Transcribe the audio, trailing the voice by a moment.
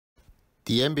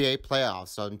The NBA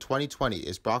playoffs in 2020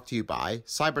 is brought to you by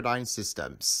Cyberdyne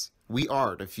Systems. We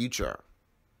are the future.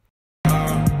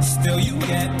 Still you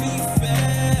get me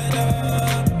fed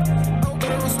up. Oh,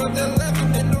 girl, what's with the left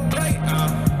and the right?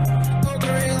 Oh,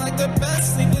 girl, ain't like the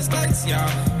best sleepless nights, yeah.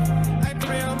 I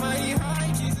pray on my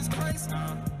high, Jesus Christ,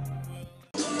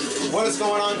 What is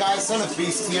going on, guys? Son of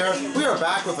Beast here. We are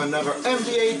back with another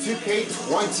NBA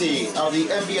 2K20 of the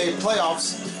NBA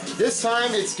playoffs. This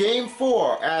time it's Game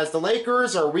 4 as the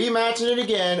Lakers are rematching it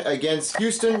again against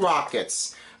Houston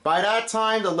Rockets. By that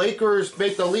time, the Lakers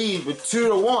make the lead with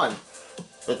 2-1.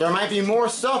 But there might be more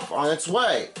stuff on its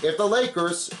way if the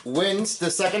Lakers wins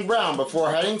the second round before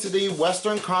heading to the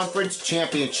Western Conference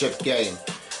Championship game.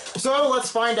 So let's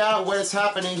find out what is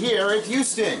happening here at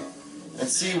Houston and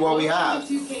see what we have.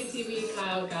 2K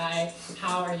Kyle Guy,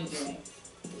 how are you doing?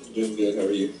 Doing good, how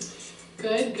are you?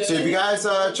 Good, good. So if you guys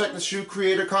check the shoe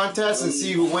creator contest and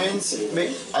see who wins,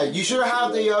 you should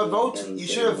have the vote. You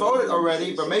should have voted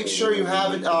already, but make sure you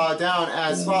have it down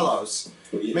as follows.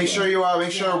 Make sure you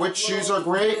make sure which shoes are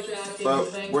great,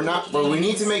 but we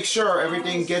need to make sure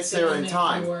everything gets there in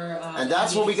time. And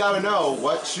that's what we gotta know,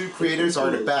 what shoe creators are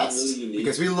the best,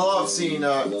 because we love seeing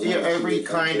every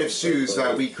kind of shoes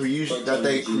that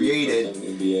they created.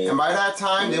 And by that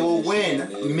time, they will win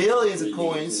millions of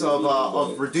coins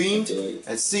of redeemed,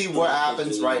 and see what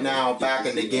happens right now back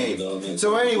in the game.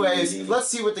 So anyways, let's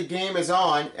see what the game is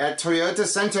on at Toyota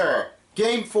Center.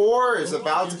 Game 4 is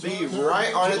about to be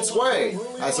right on its way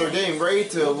as they're getting ready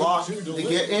to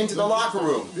get into the locker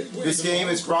room. This game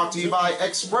is brought to you by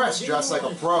Express, just like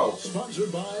a pro.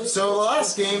 So the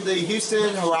last game, the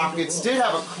Houston Rockets did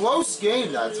have a close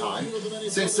game that time,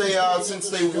 since the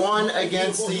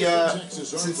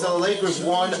Lakers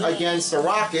won against the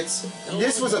Rockets.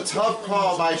 This was a tough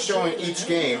call by showing each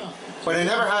game, but they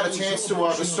never had a chance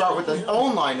to start with their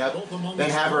own lineup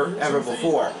than ever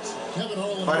before.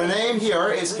 By the name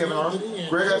here is Kevin Harlan,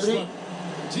 Greg Ebony,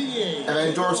 and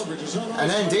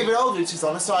then David Aldridge is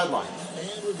on the sideline.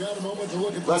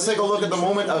 Let's take a look at the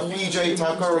moment of PJ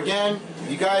Tucker again.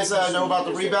 You guys know about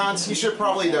the rebounds? You should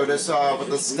probably notice with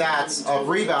the stats of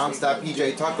rebounds that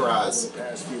PJ Tucker has.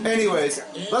 Anyways,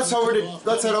 let's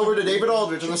head over to David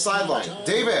Aldridge on the sideline.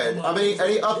 David,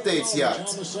 any updates yet?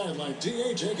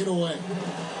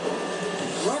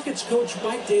 Rockets coach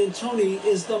Mike D'Antoni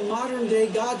is the modern-day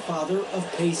godfather of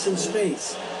pace and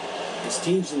space. His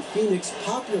teams in Phoenix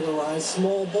popularized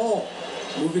small ball,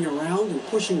 moving around and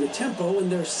pushing the tempo in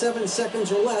their 7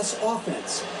 seconds or less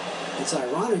offense. It's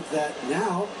ironic that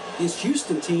now his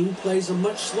Houston team plays a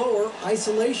much slower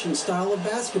isolation style of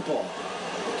basketball.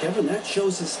 Kevin, that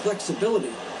shows his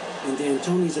flexibility and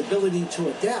D'Antoni's ability to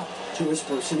adapt to his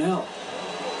personnel.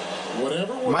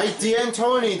 Mike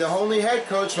D'Antoni, the only head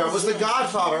coach that was the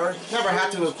godfather, never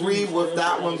had to agree with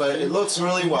that one, but it looks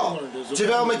really well.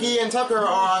 JaVale McGee and Tucker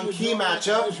are on key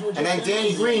matchup, and then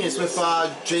Danny Green is with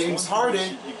James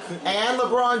Harden, and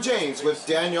LeBron James with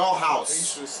Daniel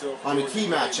House on a key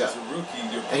matchup.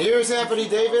 And here's Anthony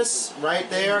Davis right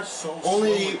there,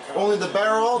 only the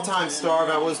better all-time star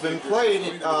that was been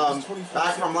played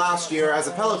back from last year as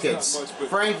a Pelicans.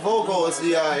 Frank Vogel is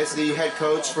the head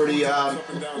coach for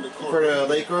the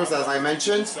Lakers, as I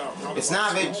mentioned. It's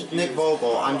not Nick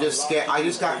Vogel. I just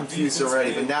got confused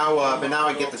already, but now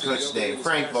I get the coach's name,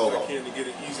 Frank Vogel.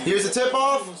 Here's the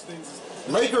tip-off.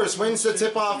 Lakers wins the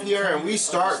tip-off here, and we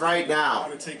start right now.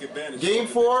 Game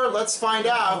 4, let's find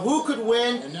out who could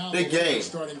win the game.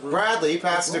 Bradley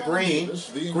passes to Green.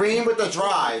 Green with the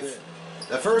drive.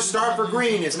 The first start for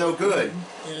Green is no good.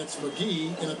 And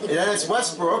then it's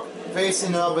Westbrook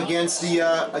facing up against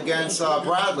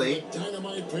Bradley.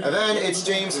 And then it's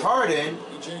James Harden.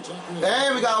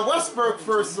 And we got Westbrook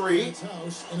for 3. And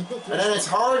then it's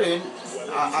Harden.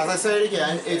 As I said it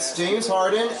again, it's James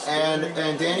Harden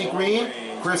and Danny Green,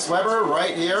 Chris Webber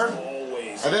right here.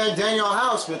 And then Daniel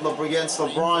House against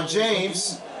LeBron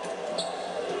James.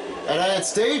 And then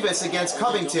it's Davis against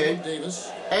Covington.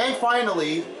 And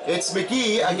finally, it's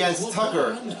McGee against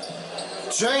Tucker.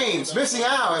 James missing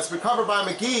out. It's recovered by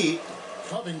McGee.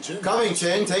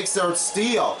 Covington takes their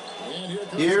steal.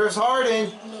 Here's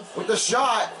Harden with the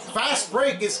shot. Fast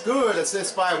break is good.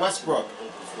 Assist by Westbrook.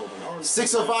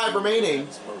 6:05 remaining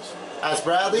as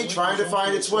Bradley trying to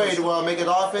find its way to make an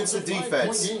offensive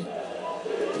defense.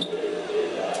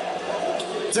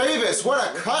 Davis, what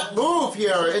a cut move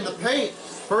here in the paint.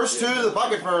 First two to the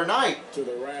bucket for a night.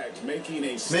 Making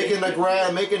a statement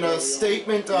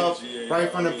of right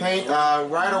from the paint,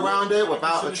 right around it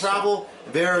without the travel.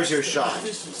 There's your shot.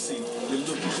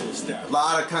 A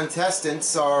lot of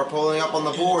contestants are pulling up on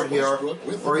the board here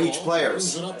for each player.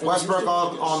 Westbrook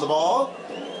on the ball.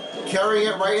 carrying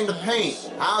it right in the paint.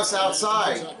 House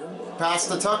outside. Pass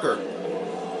to Tucker.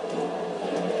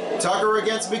 Tucker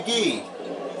against McGee.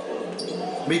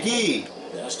 McGee.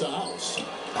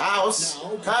 House.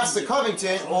 Pass to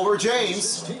Covington over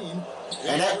James.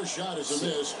 And that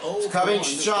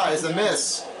Covington's shot is a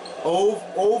miss.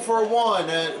 0 for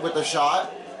 1 with the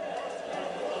shot.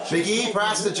 McGee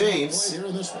pass to James.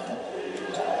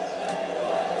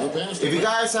 If you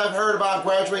guys have heard about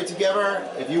Graduate Together,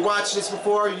 if you watched this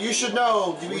before, you should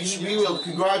know we will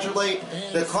congratulate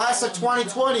the class of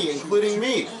 2020, including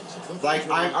me. Like,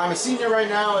 I'm a senior right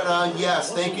now, and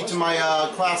yes, thank you to my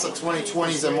class of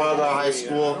 2020s at Marlboro High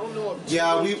School.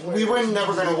 Yeah, we were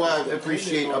never going to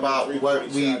appreciate about what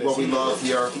we love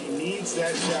here.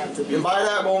 And by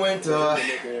that moment,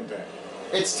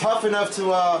 it's tough enough to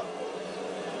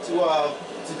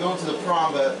go to the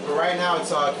prom, but right now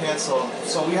it's canceled.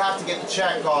 So we have to get the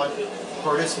check on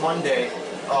for this Monday,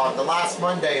 the last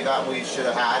Monday that we should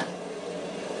have had.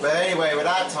 But anyway, with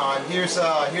that time, here's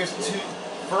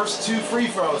first two free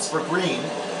throws for Green.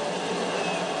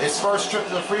 His first trip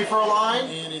to the free throw line,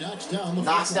 and he knocks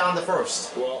down the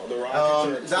first. Well,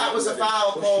 that was a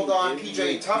foul called on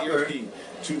PJ Tucker.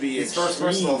 His first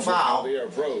personal foul.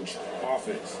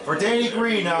 For Danny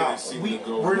Green,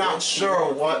 we're not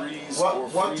sure what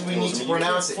do we need to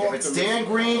pronounce it. If it's Dan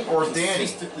Green or Danny.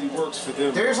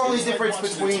 There's only difference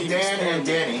between Dan and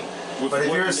Danny. But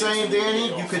if you're saying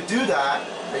Danny, you could do that.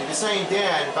 If you're saying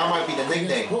Dan, that might be the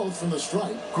nickname.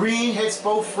 Green hits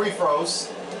both free throws.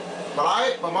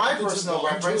 But my personal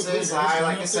reference is I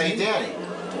like to say Danny.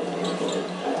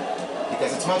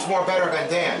 Because it's much more better than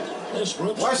Dan.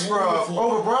 Westbrook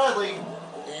over Bradley.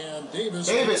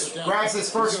 Davis grabs his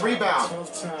first rebound.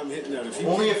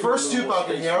 Only a first 2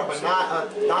 bucket here, but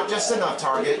not just enough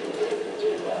target.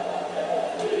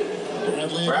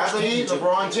 Bradley,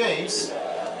 LeBron James.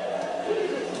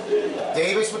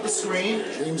 Davis with the screen.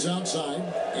 James outside.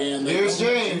 And here's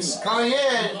James coming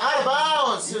in, out of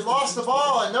bounds. He's lost the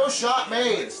ball and no shot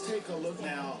made. Let's take a look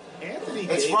now. Anthony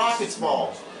It's Davis, Rockets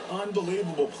ball.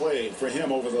 Unbelievable play for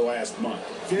him over the last month.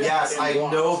 Yes, I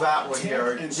know that one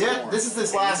here. Yeah, this is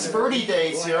his last 30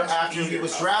 days here after he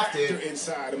was drafted.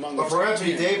 But for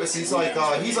Anthony Davis, he's like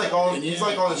on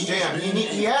his jam.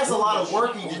 He has a lot of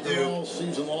working to do,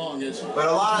 but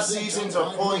a lot of seasons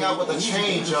are pulling out with a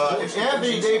change. If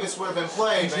Anthony Davis would have been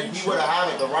playing, then he would have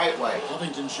had it the right way.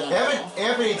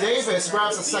 Anthony Davis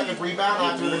grabs a second rebound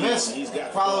after the miss,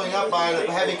 following up by a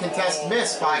heavy contest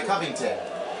miss by Covington.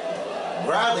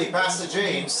 Bradley pass to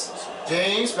James.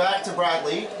 James back to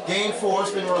Bradley. Game 4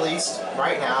 has been released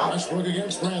right now.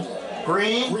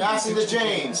 Green passing to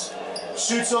James.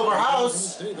 Shoots over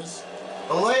House. The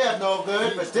layup no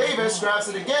good, but Davis grabs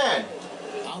it again.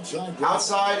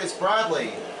 Outside is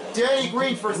Bradley. Danny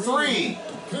Green for 3.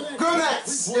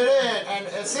 Connects it in and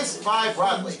assists by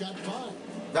Bradley.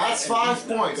 That's 5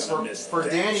 points for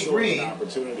Danny Green.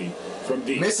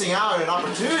 Missing out on an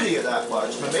opportunity of that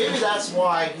much, but maybe that's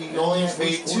why he only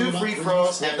made 2 free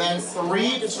throws and then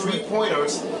 3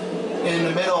 3-pointers in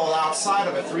the middle outside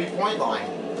of a 3-point line.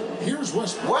 Here's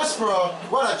Westbrook,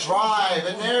 what a drive,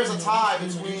 and there's a tie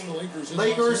between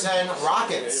Lakers and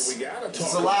Rockets. This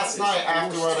is the last night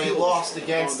after they lost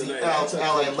against the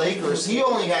LA Lakers. He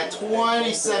only had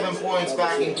 27 points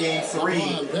back in Game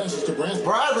 3.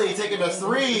 Bradley taking the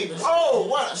 3. Oh,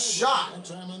 what a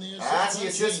shot! That's the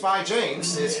assist by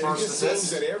James, his first assist.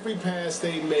 That every pass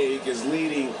they make is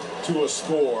leading to a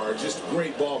score. Just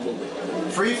great ball movement.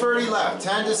 3:30 left,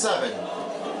 10-7.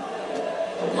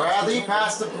 Bradley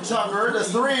passed to Tucker, the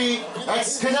 3.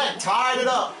 Let's connect, tied it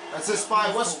up. Assist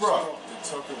by Westbrook.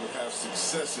 Tucker would have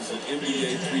success as an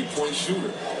NBA 3-point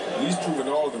shooter. He's proven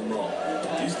all of them wrong.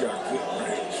 He's got good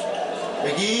range.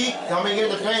 McGee coming in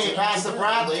the paint, pass to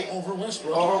Bradley over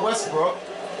Westbrook.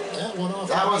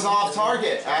 That was off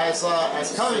target as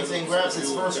Covington grabs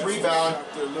his first rebound.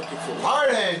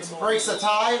 Harden breaks the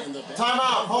tie.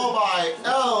 Timeout called by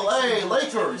LA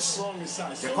Lakers.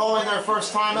 They're calling their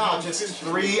first timeout. Just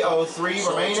 3:03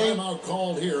 remaining.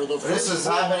 This is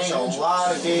happening a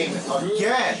lot of games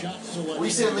again.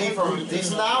 Recently, from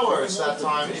decent hours that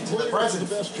time into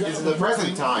the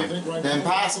present time than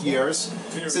past years,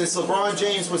 since LeBron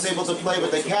James was able to play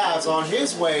with the Cavs on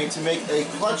his way to make a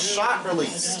clutch shot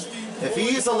release. If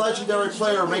he is a legendary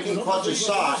player making clutching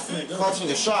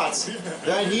the shots,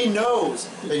 then he knows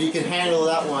that he can handle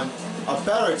that one a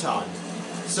better time.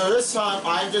 So this time,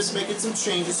 I'm just making some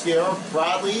changes here.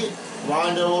 Bradley,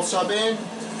 Rondo will sub in,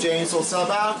 James will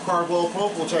sub out, Cardwell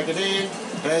Pope will check it in,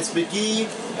 and it's McGee,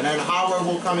 and then Howard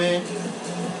will come in,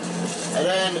 and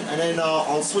then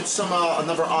I'll switch some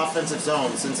another offensive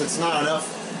zone since it's not enough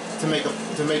to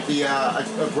make the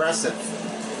aggressive.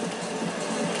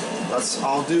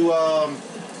 I'll do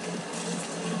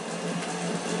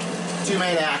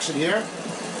 2-man action here.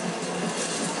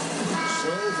 So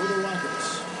for the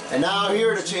Rockets. And now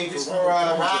here are the changes for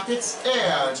Rockets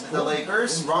and the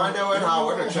Lakers. Rondo and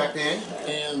Howard are checked in.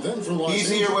 And then for Los He's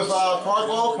here with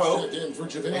Cardwell Pope.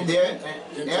 And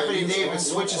Anthony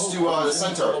Davis switches to the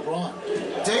center.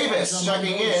 Davis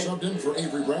checking in. Subbed in for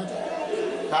Avery Bradley.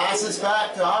 Passes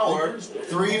back to Howard.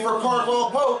 3 for Cardwell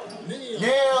Pope.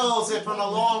 Nails it from the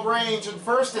long range. And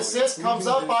first assist comes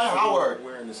up by Howard.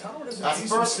 That's the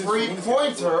first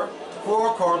 3-pointer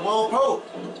for Cardwell Pope.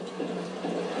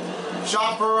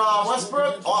 Shot for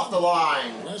Westbrook, off the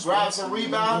line. Grabs a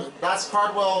rebound. That's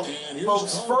Cardwell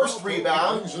Pope's first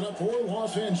rebound.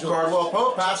 Cardwell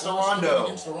Pope passed to Rondo.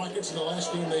 Against the Rockets in the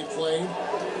last game they played.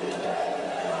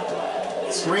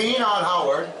 Screen on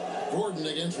Howard. Gordon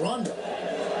against Rondo.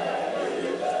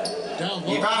 Down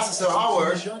He low. passes to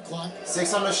Howard.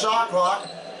 6 on the shot clock.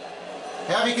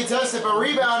 Heavy contested, but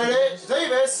rebounded it.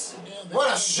 Davis.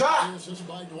 What a shot!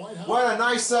 What a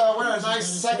nice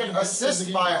second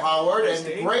assist by Howard,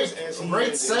 and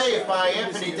great save by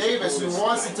Anthony Davis, who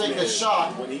wants to take the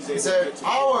shot. He said,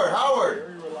 Howard.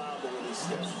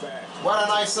 What a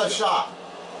nice shot.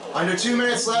 Under 2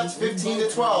 minutes left,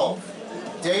 15-12.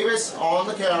 Davis on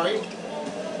the carry.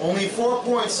 Only 4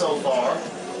 points so far.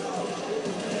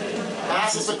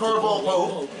 Passes to Cardwell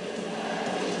Pope.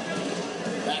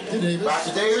 Back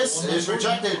to Davis. It is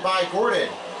rejected by Gordon.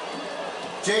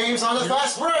 James on the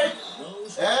fast break.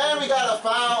 And we got a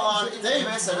foul on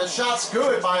Davis, and the shot's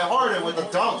good by Harden with the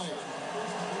dunk.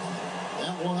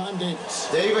 That one on Davis.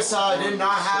 Davis did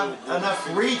not have enough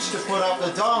reach to put up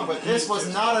the dunk, but this was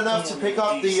not enough to pick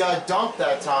up the dunk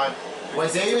that time. When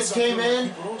Davis came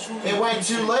in, it went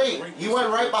too late. He went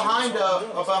right behind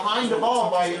the ball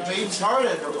by James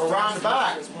Harden around the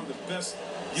back.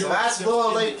 So that's a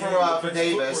little late for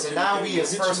Davis, and now be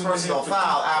his first personal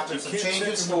foul after some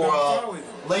changes for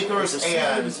Lakers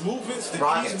and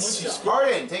Rockets.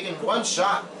 Harden taking one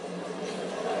shot.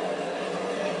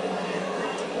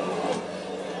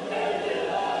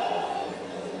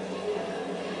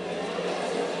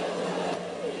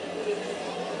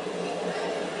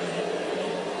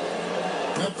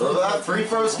 So that free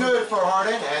throw's good for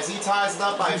Harden as he ties it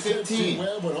up by 15.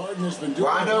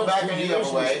 Rondo back in the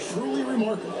other way. Truly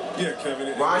remarkable. Yeah,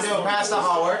 Kevin. Rondo passed to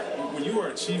Howard. When you are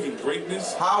achieving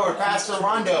greatness, Howard passed to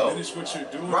Rondo. finish what you're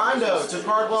doing. Rondo to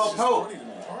Cardwell Pope.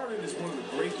 Harden is one of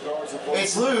the great guards of all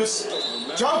It's loose.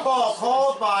 Jump ball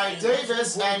called by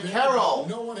Davis and Carroll.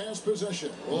 No one has possession.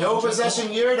 No possession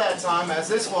here that time, as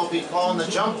this will be calling the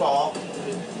jump ball.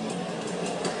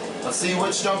 Let's see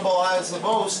which jump ball has the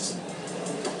most.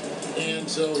 And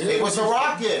so It was the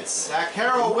Rockets.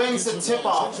 Carroll wins the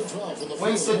tip-off.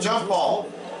 Wins the jump ball.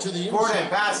 Gordon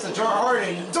pass to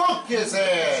Harden. Dunk is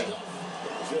in.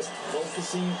 Just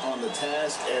focusing on the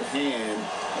task at hand.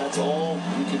 That's all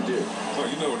you can do. Oh,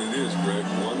 you know what it is, Greg.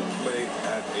 One play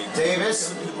at a time.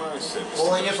 Davis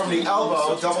pulling it from the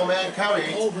elbow. Double man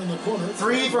carry. Over in the corner.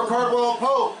 3 for Cardwell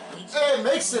Pope. And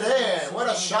makes it in. What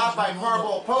a shot by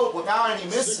Cardwell Pope without any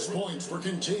 6 misses. points for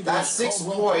Contagious. That's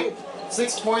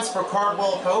 6 points for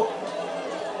Cardwell Pope.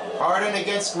 Harden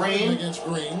against Green. Against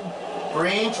Green.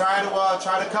 Green try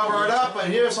to cover it up, but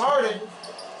here's Harden.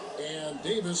 And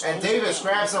Davis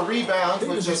grabs a rebound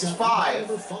with just 5.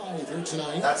 Number 5 here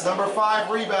tonight. That's number 5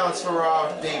 rebounds for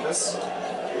Davis.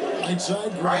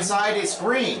 Right side is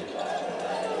Green.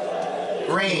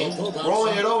 Green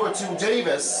rolling it over to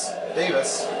Davis.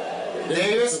 Davis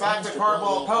back to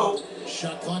Cardwell Pope.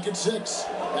 Shot clock at 6.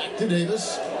 Back to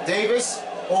Davis. Davis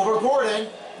over Gordon.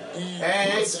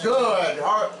 And it's good.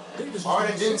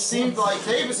 Harden didn't seem like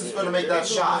Davis was going to make that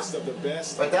shot.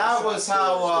 But that was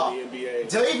how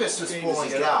Davis was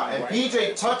pulling it out. And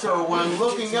P.J. Tucker, when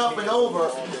looking up and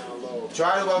over,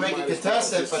 tried to make it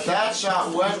contested, but that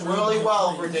shot went really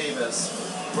well for Davis.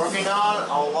 Working on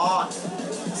a lot.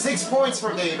 6 points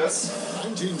for Davis.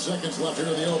 19 seconds left here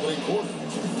in the opening quarter.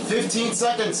 15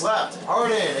 seconds left.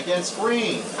 Harden against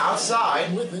Green.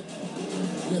 Outside. With it.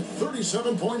 He had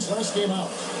 37 points last game out.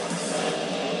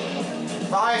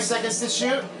 5 seconds to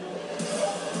shoot.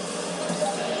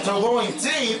 So going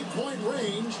deep. Point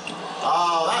range.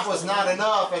 Oh, that was not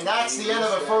enough. And that's the end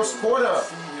of the first quarter.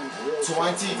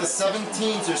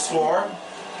 20-17 to score.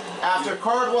 after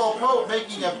Cardwell Pope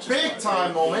making a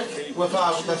big-time moment with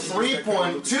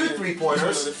the two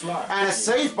three-pointers and a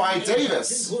save by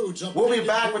Davis. We'll be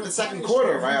back with the second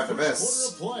quarter right after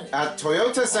this at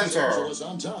Toyota Center.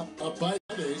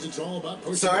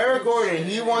 So Eric Gordon,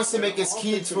 he wants to make his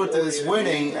key to his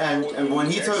winning, and when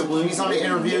he's on the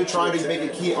interview trying to make a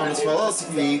key on his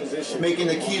philosophy, making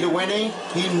the key to winning,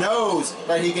 he knows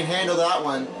that he can handle that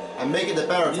one and make it the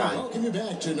better time.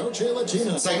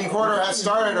 Second quarter has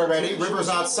started already. Rivers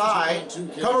outside,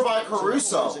 covered by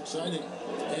Caruso.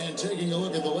 And taking a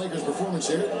look at the Lakers' performance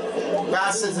here.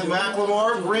 Passes to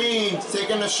McLemore. Green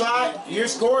taking the shot.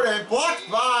 Here's Gordon. Blocked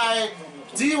by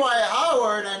D.Y.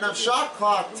 Howard, and the shot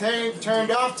clock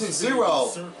turned off to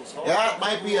 0. That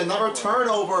might be another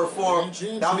turnover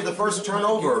that'll be the first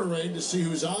turnover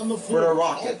for the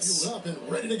Rockets.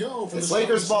 It's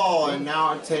Lakers ball, and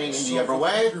now it's heading in the other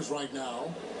way. Right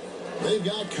now, they've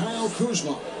got Kyle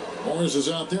Kuzma. Morris is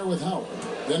out there with Howard.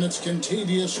 Then it's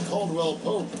Kentavious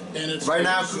Caldwell-Pope. And it's right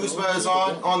now Kuzma is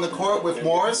on the court with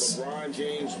Morris.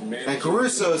 And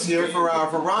Caruso's here for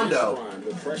Rondo.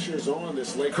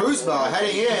 Kuzma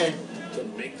heading in. To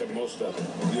make the most of it.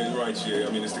 Yeah, you're right, Jay. I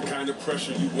mean, it's the kind of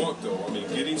pressure you want, though. I mean,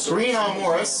 getting screen on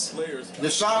Morris. The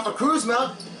shot for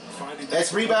Kuzma.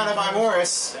 That's rebounded by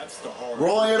Morris.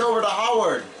 Rolling it over to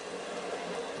Howard.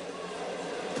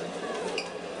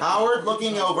 Howard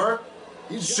looking over.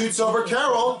 Shoots over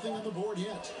Carroll.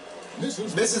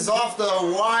 Misses off the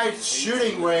wide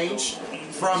shooting range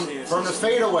from the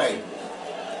fadeaway.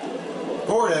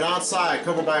 Gordon outside,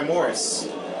 covered by Morris.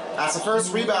 That's the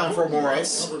first rebound for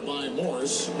Morris.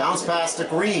 Bounce pass to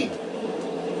Green.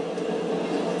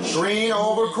 Green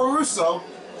over Caruso.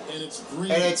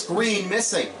 And it's Green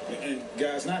missing. And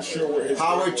guys, not sure where his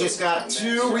Howard just got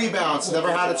 2 rebounds.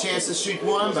 Never had a chance to shoot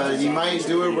one, but he might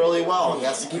do it really well. He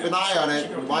has to keep an eye on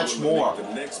it and watch more.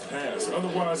 The next pass.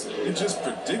 Otherwise, it's just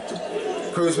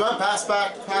predictable. Kuzma pass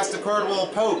to Cardwell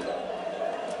Pope.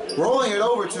 Rolling it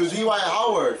over to D.Y.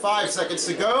 Howard. 5 seconds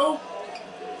to go.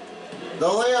 The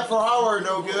layup for Howard,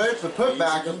 no good. The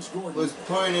putback was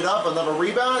putting it up. Another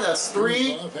rebound. That's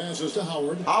 3.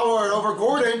 Howard over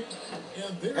Gordon.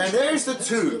 And there's the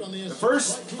 2. The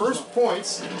first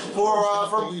points for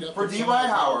D.Y.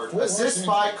 Howard. Assist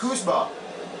by Kuzma.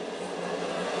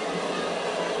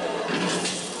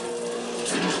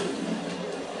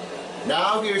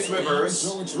 Now here's Rivers.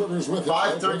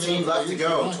 5:13 left to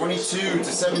go.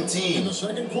 22-17.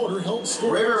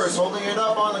 Rivers holding it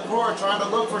up on the court, trying to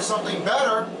look for something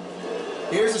better.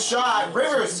 Here's a shot.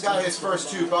 Rivers has got his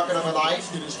first 2 bucket of the night.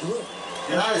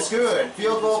 And that is good.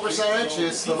 Field goal percentage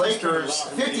is the Lakers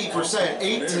 50%,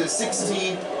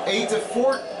 8-16,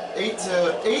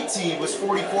 8-18 was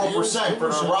 44% for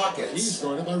the Rockets.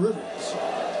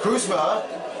 Kuzma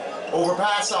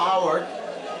overpass to Howard.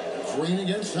 Green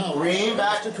against Howard. Green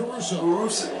back to Caruso.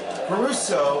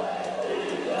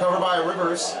 Covered by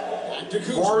Rivers.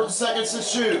 4 seconds to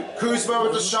shoot. Kuzma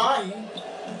with the shot.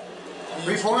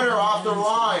 3-pointer off the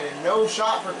line and no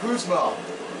shot for Kuzma.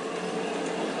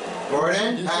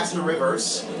 Gordon pass to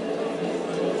Rivers.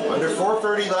 Under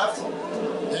 4:30 left.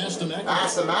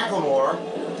 Pass to McLemore.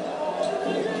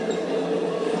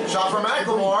 Shot for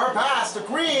McLemore. Pass to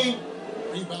Green.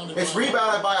 It's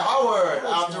rebounded by Howard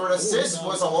after an assist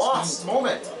was a lost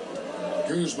moment.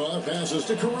 Kuzma passes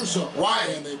to Caruso.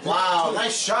 Wow,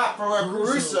 nice shot for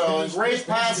Caruso. Great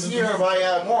pass here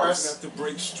by Morris.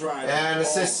 And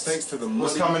assist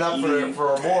was coming up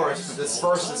for Morris for this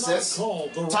first assist.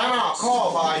 Timeout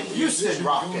call by Houston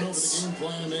Rockets.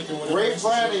 Great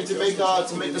planning to make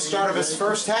the start of his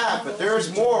first half, but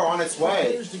there's more on its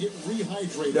way.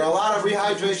 There are a lot of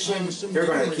rehydration. They're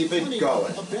going to keep it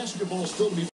going.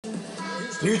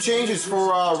 New changes for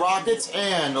Rockets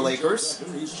and the Lakers.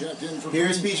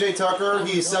 Here's PJ Tucker.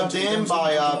 He's subbed in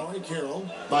by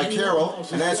Carroll,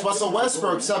 and then it's Russell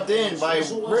Westbrook subbed in by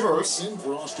Rivers.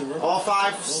 All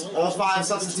five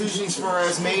substitutions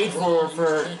is made for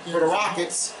the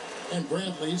Rockets. And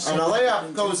the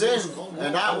layup goes in,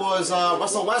 and that was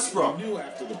Russell Westbrook.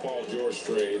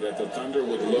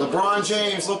 LeBron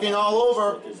James looking all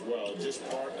over.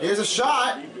 Here's a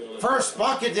shot. First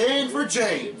bucket in for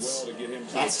James.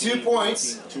 That's 2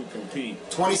 points.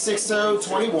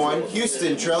 26-21.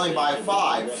 Houston trailing by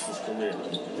 5.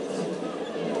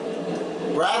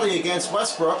 Bradley against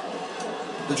Westbrook.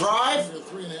 The drive.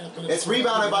 It's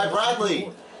rebounded by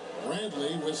Bradley.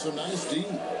 Bradley with some nice D.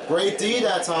 Great D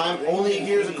that time. Only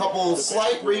here's a couple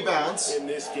slight rebounds.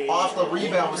 Off the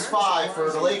rebound was 5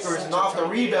 for the Lakers, and off the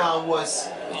rebound was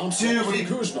 2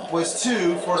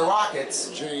 for the Rockets.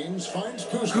 James finds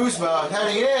Kuzma. Kuzma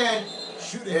heading in,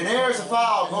 and there's a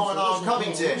foul going on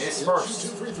Covington. His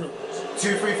first.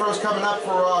 2 free throws coming up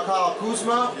for Kyle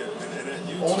Kuzma.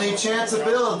 Only chance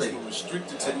ability.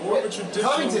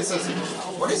 Covington says,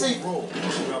 what is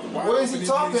he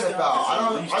talking about?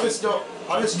 I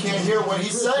just can't hear what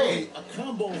he's saying.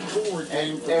 And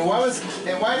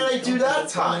why did I do that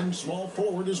time? Small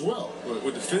forward as well. A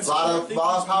lot of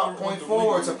PowerPoint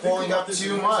forwards are pulling up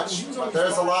too much, but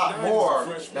there's a lot more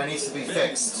that needs to be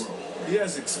fixed. He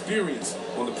has experience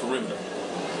on the perimeter.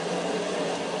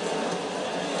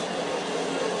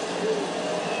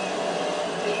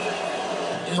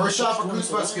 First shot for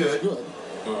Kuzma is good.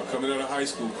 Coming out of high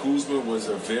school, Kuzma was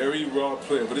a very raw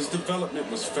player, but his development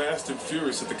was fast and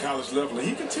furious at the college level, and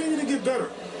he continued to get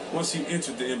better once he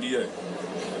entered the NBA.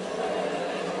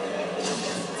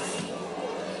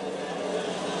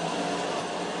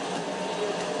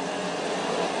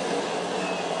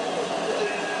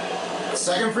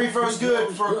 Second free throw is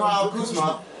good for Kyle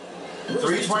Kuzma.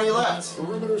 3:20 left.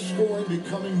 Perimeter scoring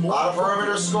becoming A more. lot of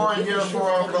perimeter scoring here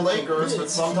for the Lakers, but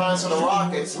sometimes for the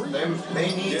Rockets, they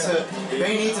need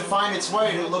to find its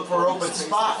way to look for an open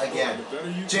spot again.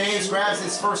 James grabs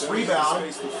his first rebound.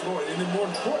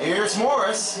 Here's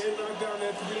Morris.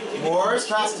 Morris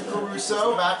pass to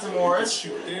Caruso, back to Morris.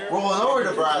 Rolling over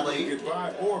to Bradley.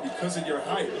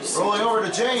 Rolling over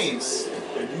to James.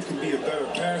 And you can be a better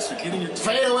passer, getting your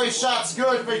Fadeaway shot's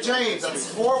good for James. That's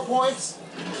 4 points.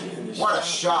 What a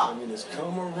shot. I mean, it's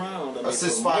come around. I mean,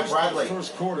 Assist for by most of the Bradley.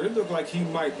 First quarter, it looked like he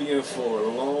might be in for a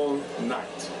long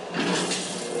night.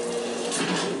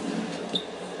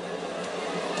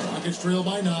 Rockets trail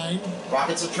by 9.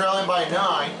 Rockets are trailing by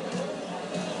 9.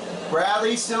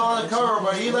 Bradley still on the cover,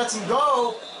 but he lets him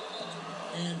go.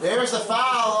 There's the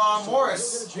foul on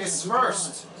Morris, his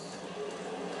first.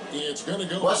 It's going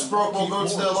to go. Westbrook will go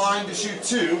to the line to shoot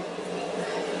 2.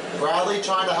 Bradley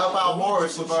trying to help out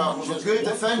Morris with a good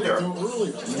defender.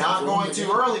 Not going too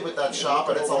early with that shot,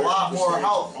 but it's a lot more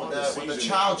help with the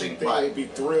challenging play.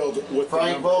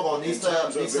 Frank Vogel needs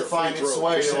to find its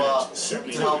way to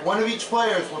help one of each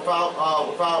players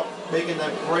without making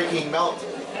the breaking melt,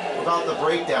 without the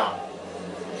breakdown.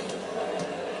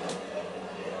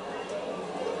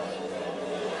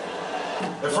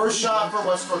 The first shot for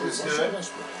Westbrook is good.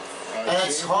 And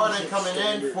it's Harden coming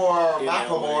in for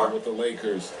McLemore. With the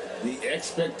Lakers, the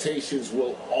expectations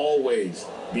will always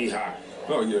be high.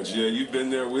 Oh, yeah, Jay, you've been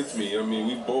there with me. I mean,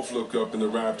 we both look up in the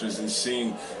Raptors and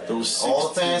seeing those All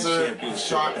the fans are championship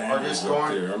just up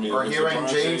there. I mean, are with hearing LeBron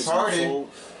James Harden. control,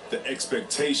 the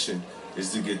expectation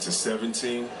is to get to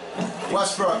 17.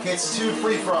 Westbrook hits 2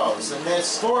 free throws, and the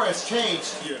score has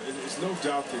changed. Yeah, there's no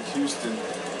doubt that Houston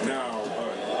now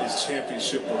is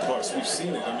championship or bust. We've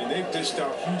seen it. I mean, they've dished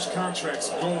out huge contracts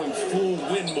going full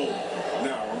win mode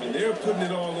now. I mean, they're putting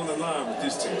it all on the line with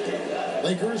this team.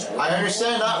 Lakers. I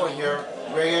understand that one here,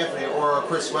 Ray Anthony or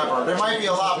Chris Webber. There might be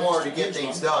a lot more to get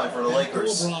things done for the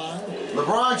Lakers.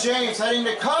 LeBron James heading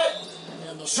to cut.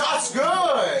 Shot's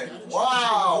good.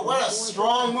 Wow, what a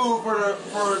strong move for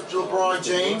LeBron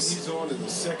James.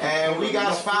 And we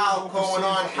got a foul going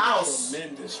on House.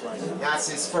 That's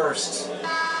his first.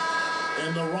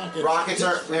 And the Rockets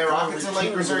and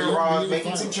Lakers are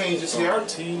making some changes here.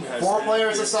 4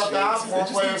 players are subbed out, 4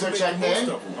 players are checked in.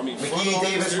 McGee,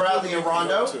 Davis, Bradley, and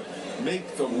Rondo.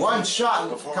 One shot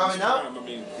coming up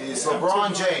is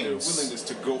LeBron James.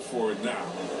 To go for it now.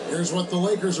 Here's what the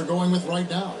Lakers are going with right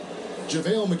now.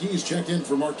 JaVale McGee's checked in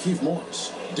for Markieff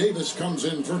Morris. Davis comes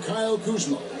in for Kyle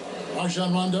Kuzma.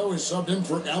 Rajon Rondo is subbed in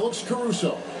for Alex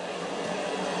Caruso.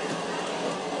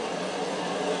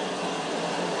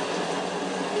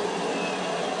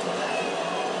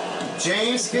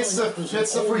 James hits the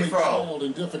free throw.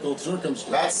 In difficult circumstances.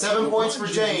 That's 7 points for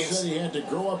James. Said he had to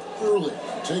grow up early,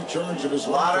 take charge of his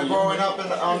life. A lot of growing up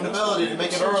on the ability to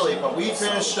make it early, but we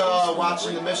finished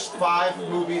watching the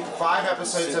 5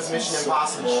 episodes of Mission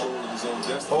Impossible.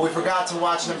 But we forgot to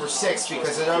watch number 6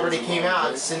 because it already came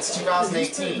out since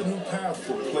 2018.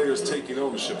 Players taking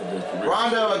ownership of their career.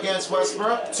 Rondo against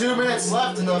Westbrook. 2 minutes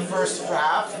left in the first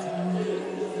half.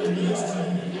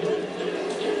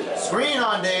 Screen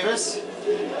on Davis.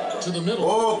 To the middle.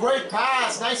 Oh, great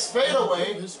pass. Nice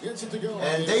fadeaway.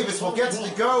 And Davis will get it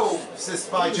to go.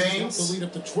 Assist by James. The lead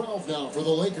up to 12 now for the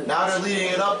Lakers. Now they're leading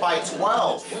it up by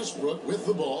 12. Westbrook with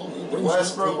the ball.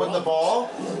 Westbrook with the ball.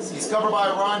 He's covered by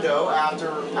Rondo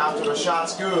after the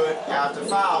shot's good. After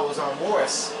foul was on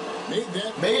Morris.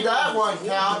 Made that one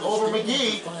count over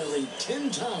McGee.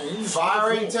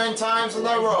 Firing 10 times in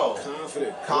a row.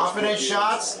 Confident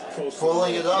shots,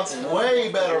 pulling it up way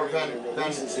better than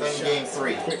game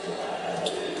 3.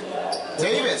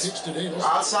 Davis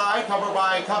outside, covered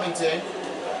by Covington.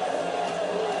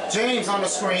 James on the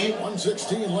screen.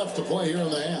 1:16 left to play here in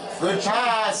the half. Good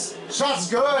pass. Shot's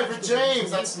good for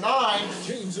James. That's 9.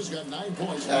 James has got 9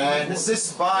 points. And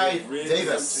assist by Really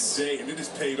Davis. today, and it is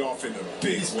paid off in a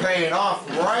big He's way. paying off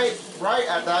right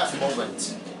at that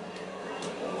moment.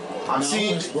 I'm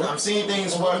seeing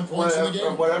things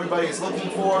what everybody is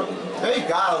looking for. They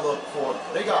gotta look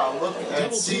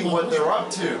and see what they're up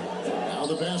to. Now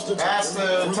the Pass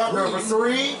to Tucker for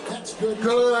 3. That's good.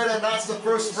 Good, and that's the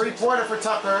first 3-pointer for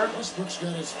Tucker. Westbrook's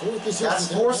got his 4th assist. That's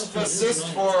 4th assist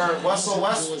for Russell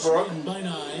Westbrook. By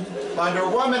 9. Under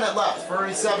 1 minute left,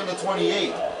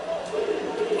 37-28.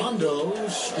 Rondo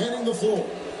scanning the floor.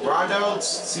 Rondo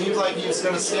seems like he's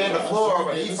going to scan the floor,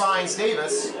 but he finds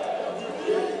Davis.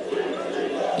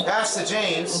 Pass to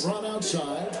James. LeBron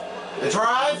outside. The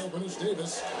drive, Open is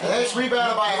Davis. and it's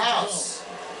rebounded by House.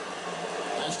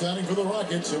 Standing for the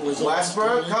Rockets, it was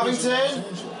Westbrook, Covington.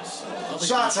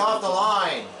 Shots off the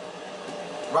line.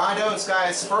 Rondo's got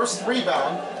his first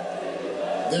rebound.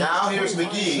 Now here's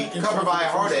McGee, covered by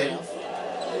Harden.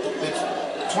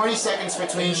 20 seconds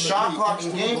between shot clock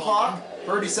and game clock,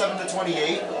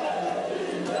 37-28.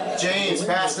 James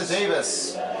pass to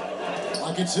Davis.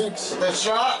 Rocket 6. The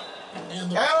shot.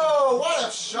 Oh, what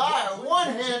a shot! A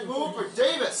one-hand move for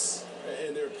Davis.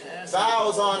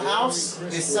 Fouls on House.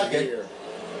 His second.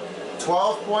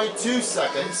 12.2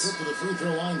 seconds. To the free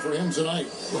throw line for him tonight.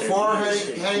 Before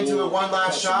heading to the one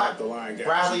last shot,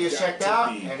 Bradley is checked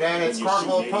out, and then it's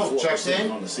Cardwell Pope checked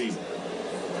in. And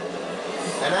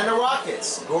then the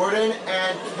Rockets, Gordon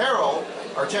and Carroll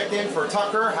are checked in for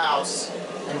Tucker, House,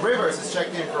 and Rivers is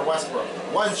checked in for Westbrook.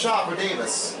 One shot for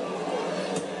Davis.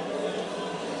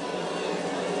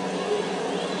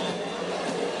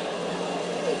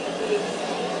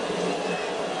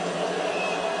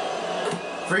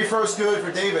 Free throw's good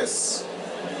for Davis.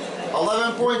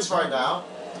 11 points right now.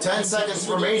 10 seconds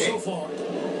remaining.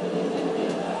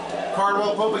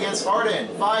 Cardwell Pope against Harden.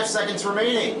 5 seconds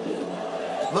remaining.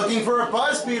 Looking for a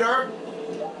buzz beater.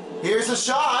 Here's a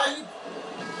shot.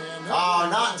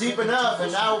 Not deep enough,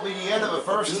 and that will be the end of the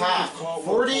first half.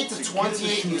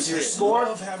 40-28 is your score.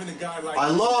 I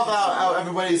love how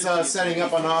everybody's setting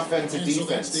up on offense and defense.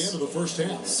 That's the end of the first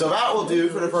half. So that will do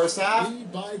for the first half. Lead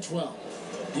by 12.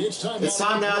 It's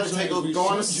time now to take a go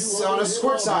on the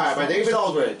court side by David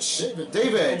Aldridge.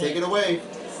 David, take it away.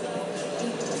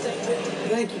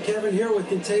 Thank you, Kevin. Here with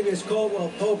Kentavious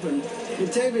Caldwell-Pope. And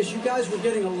Kentavious, you guys were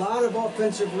getting a lot of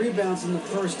offensive rebounds in the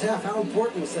first half. How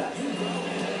important was that?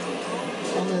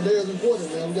 I mean, they is important,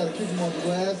 man. We got to keep them on the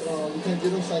glass. We can't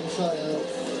get them second shot.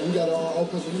 We got our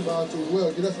offensive rebound too as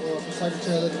well. Get us some second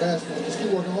chance at the basket. Just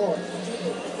keep working hard.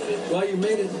 Well, you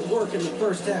made it work in the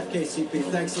first half, KCP.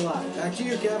 Thanks a lot. Back to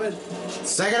you, Kevin.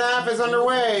 Second half is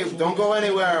underway. Don't go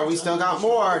anywhere. We still got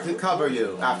more to cover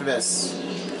you after this.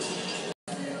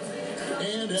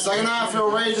 Second half,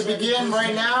 we're ready to begin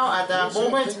right now at that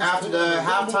moment after the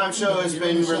halftime show has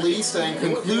been released and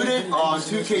concluded on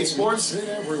 2K Sports.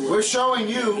 We're showing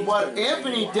you what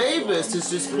Anthony Davis is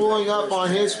just pulling up on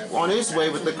his way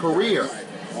with the career.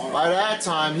 By that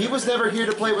time, he was never here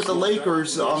to play with the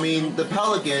Lakers, the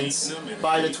Pelicans,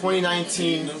 by the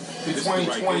 2019 to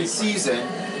 2020 season.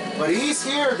 But he's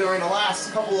here during the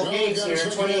last couple of games here,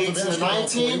 2018 and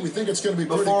 19,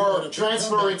 before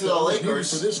transferring to the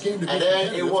Lakers, and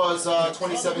then it was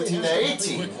 2017 to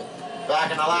 18,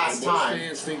 back in the last time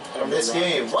from this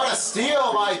game. What a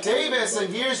steal by Davis,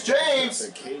 and here's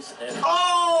James.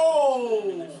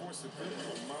 Oh!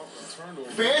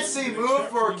 Fancy move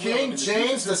for King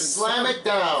James to slam it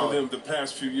down. For them the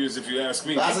past few years, if you ask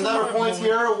me. That's another point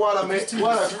here. What a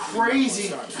crazy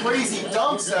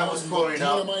dunks that was putting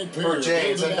up for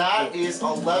James, and that is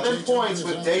 11 points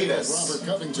with Davis.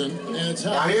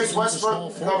 Now here's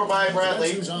Westbrook, covered by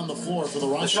Bradley.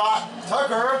 The shot,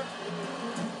 Tucker.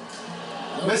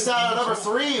 Missed out on number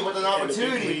 3 with an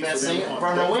opportunity missing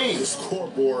from the wing.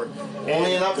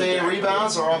 Only an updated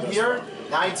rebounds are up here.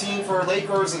 19 for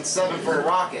Lakers and 7 for the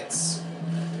Rockets.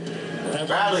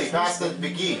 Bradley pass to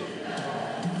McGee.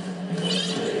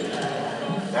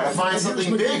 Gotta find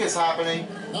something big is happening.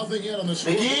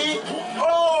 McGee.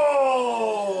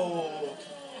 Oh!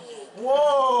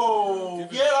 Whoa!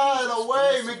 Get out of the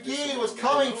way! McGee was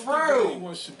coming through.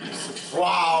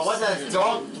 Wow! What's that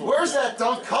dunk? Where's that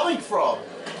dunk coming from?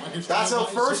 That's our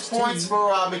first points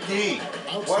for McGee.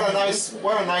 What a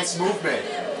nice movement.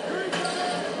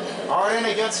 Harden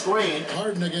against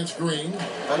Green.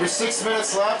 Under 6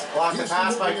 minutes left. Blocked the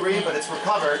pass by Green, but it's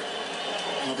recovered.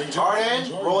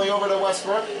 Harden rolling over to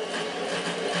Westbrook.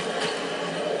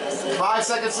 5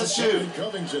 seconds to shoot.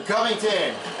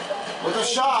 Covington with a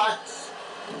shot.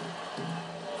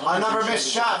 Another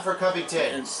missed shot for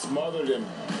Covington. And smothered him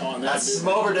on that. That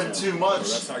smothered him too much.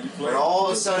 That's how you play. But all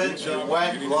of a sudden, it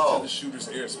went low. The shooter's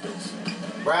airspace.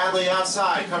 Bradley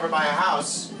outside, covered by a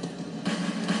house.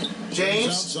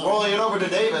 James rolling it over to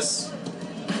Davis.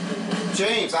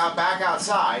 James out back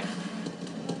outside.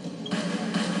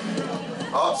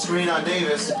 Up screen on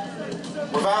Davis.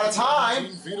 Without a time.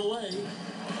 15 feet away.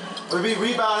 Will be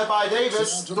rebounded by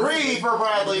Davis. 3 for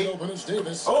Bradley.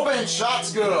 Open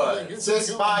shot's good.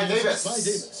 Assist by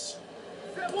Davis.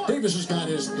 Davis has got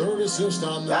his third assist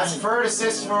on the That's night. third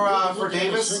assist for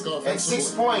Davis and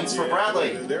 6 points for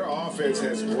Bradley. Their offense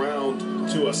has ground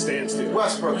to a standstill.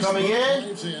 Westbrook coming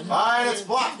in. And it's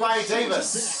blocked by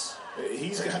Davis.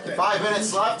 He's got that 5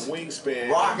 minutes left.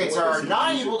 wingspan. Rockets are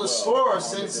not able to score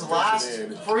since the last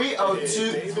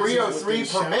 3:03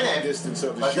 per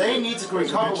minute, but they need to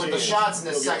recover with the shots in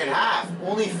the second half.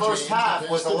 Only first half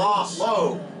was a lot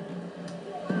low.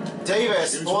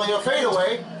 Davis pulling a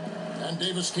fadeaway. And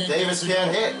Davis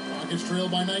can't hit. Rockets trail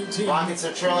by 19. Rockets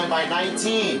are trailing by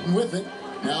 19. With it.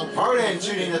 Now Harden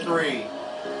shooting the 3.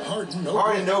 Harden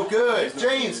no good.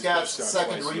 James got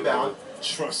second rebound.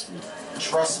 Trust me.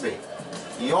 Trust me.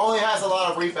 He only has a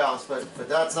lot of rebounds, but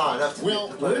that's not enough to Well,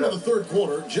 put we're it into up. the third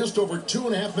quarter, just over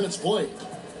 2.5 minutes played.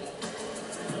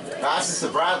 Passes to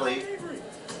Bradley.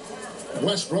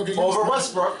 Westbrook against Over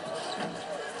Westbrook.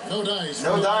 No dice.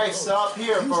 No dice up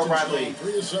here for Houston's Bradley. gone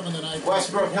 3 of 7 tonight.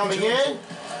 Westbrook coming in.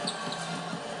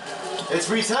 It's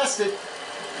retested.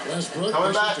 Westbrook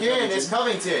Coming back in is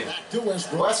Covington. Back to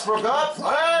Westbrook. Westbrook up.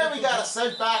 And we got a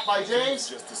sent back by James.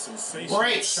 Just a sensational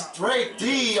Great shot. straight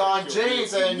D on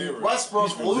James, and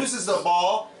Westbrook loses the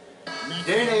ball.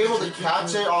 Didn't able to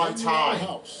catch it on time.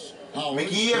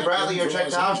 McGee and Bradley are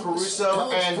checked out.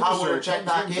 Caruso and Howard are checked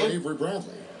back in.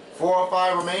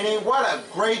 4:05 remaining. What a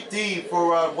great D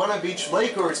for one of each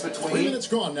Lakers 3 between minutes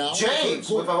gone now. James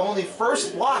with the only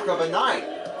first block of a night.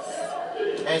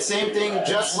 And same thing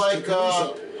just like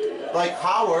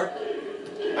Howard.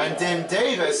 And then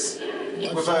Davis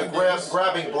with a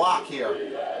grabbing block here.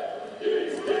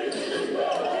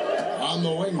 On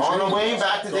the wing,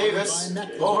 back to Davis.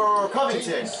 Over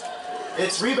Covington.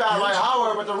 It's rebound by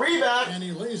Howard, but the rebound, And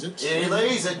he lays it. and he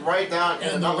lays it right down in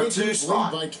the And number the 2 Lakers lead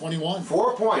spot. by 21.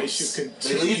 4 points.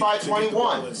 They lead by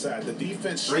 21.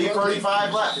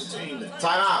 3:35 left. 3:35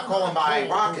 Timeout calling by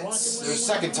Rockets. Their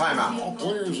second timeout. All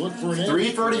players look for an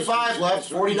 3:35 left,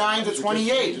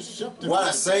 49-28. What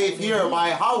a save here by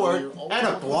Howard. And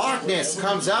a blockness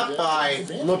comes up by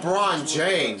LeBron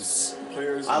James.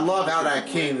 I love how that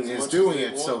King is doing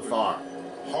it so far.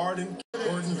 Harden.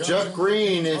 Jeff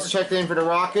Green is checked in for the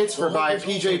Rockets by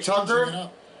PJ Tucker.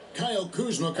 Kyle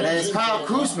Kuzma And it's Kyle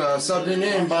Kuzma subbing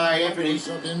in by Anthony.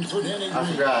 I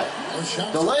forgot.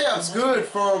 The layup's good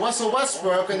for Russell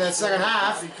Westbrook in the second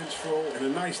half. Control and a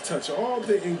nice touch. All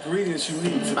the ingredients you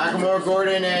need. McLemore,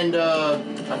 Gordon, and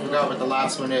I forgot what the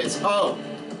last one is. Oh,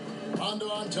 Rondo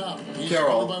on top. He's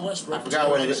Carroll. followed by Westbrook. I forgot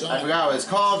what it is. I forgot what it's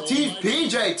called.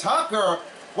 PJ Tucker.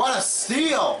 What a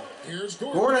steal. Here's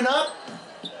Gordon up.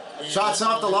 Shots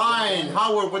off the line.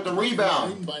 Howard with the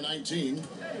rebound. By 19.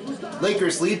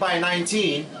 Lakers lead by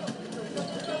 19.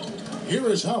 Here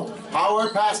is Howard.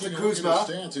 Howard passed to Kuzma.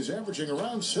 Stats is averaging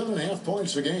around 7.5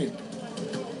 points a game.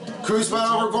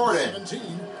 Kuzma over Gordon. 17.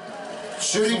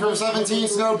 Shooting from 17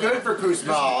 is no good for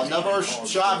Kuzma. Another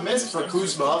shot missed for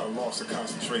Kuzma Loss of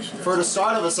concentration. for the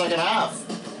start of the second half.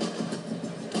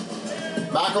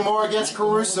 McLemore against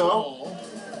Caruso.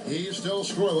 He's still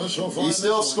scoreless so far. He's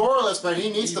still scoreless, but he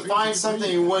needs to find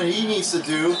something what he needs to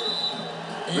do.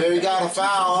 There he got a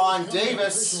foul on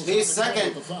Davis, his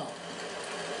second.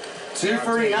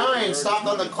 2:39 stopped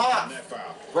on the clock.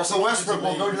 Russell Westbrook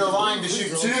will go to the line to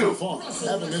shoot 2.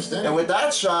 And with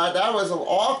that shot, that was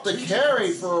off the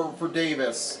carry for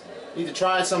Davis. Need to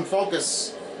try some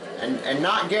focus and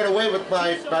not get away with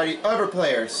by the other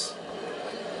players.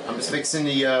 I'm just fixing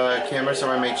the camera so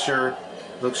I make sure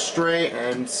it looks straight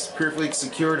and perfectly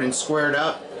secured and squared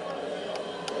up.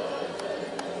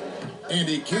 And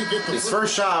he can't get the His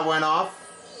first shot went off.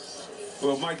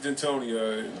 Well, Mike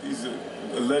D'Antoni, he's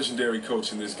a legendary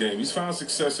coach in this game. He's found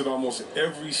success at almost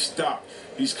every stop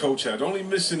he's coached at, only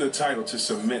missing the title to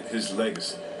cement his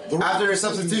legacy. After the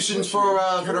substitutions for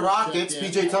the Rockets,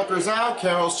 PJ Tucker's out,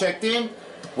 Carroll's checked in.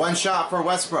 One shot for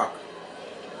Westbrook.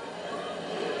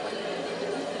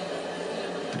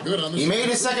 Good on the He made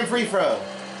his second free throw.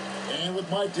 And with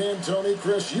Mike D'Antoni,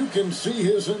 Chris, you can see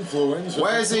his influence.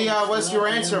 What's your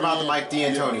answer about the Mike Yeah,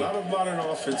 a D'Antoni? lot of modern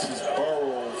offenses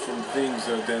borrow from things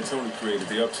D'Antoni created,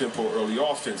 the up-tempo early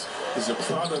offense, is a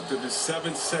product of his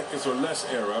 7 seconds or less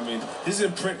era. I mean, his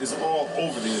imprint is all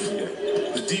over the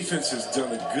NBA. The defense has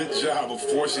done a good job of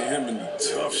forcing him into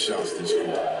tough shots this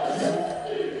quarter.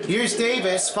 Here's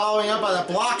Davis following up on a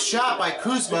blocked shot by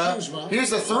Kuzma. Here's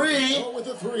the three.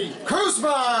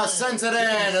 Kuzma sends it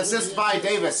in. Assist by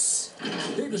Davis.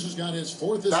 Davis has got his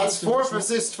fourth assist. That's fourth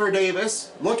assist for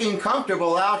Davis. Looking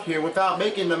comfortable out here without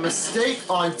making a mistake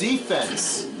on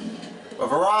defense. But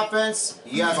for offense,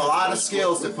 he has a lot of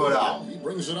skills to put out. He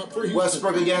brings it up for Houston.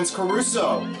 Westbrook against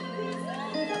Caruso.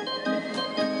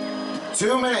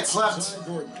 2 minutes left.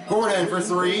 Gordon for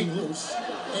three.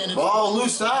 Ball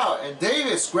loosed out, and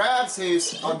Davis grabs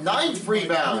his 9th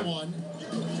rebound.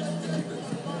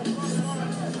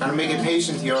 Kind of make it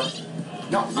patient here.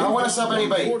 No, I don't want to sub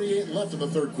anybody. 48 left in the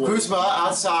third quarter. Kuzma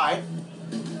outside.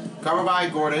 Covered by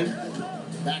Gordon.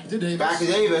 Back to Davis. Back to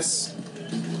Davis.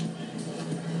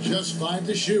 Just 5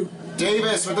 to shoot.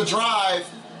 Davis with the drive.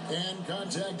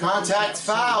 And Contact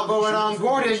foul going on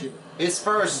Gordon. His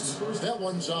first. That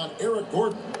one's on Eric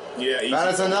Gordon. Yeah,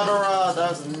 That's another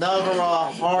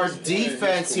hard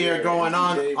defense here going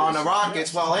on the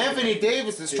Rockets, while Anthony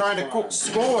Davis is trying to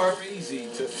score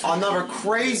another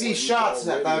crazy shots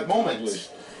at that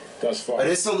moment. But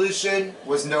his solution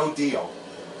was no deal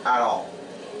at all.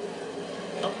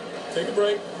 Take a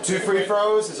break. 2 free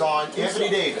throws is on Anthony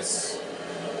Davis.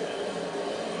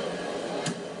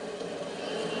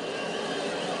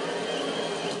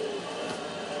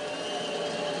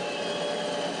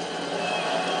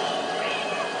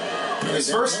 His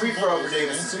first free throw for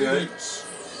Davis is good.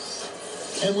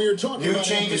 And we were talking New about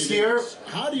changes here.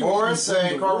 Morris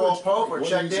and Caldwell Pope were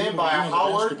checked in by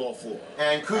Howard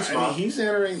and Kuzma. I mean, he's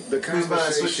entering the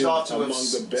conversation among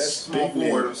the best big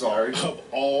men of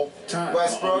all time.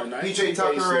 Westbrook, PJ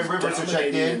Tucker, and Rivers are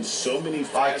checked in so many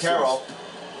by Carroll.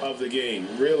 Of the game.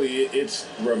 Really, it's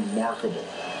remarkable.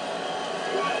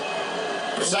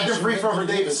 Second free throw for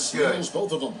Davis is good.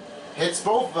 Both of them. Hits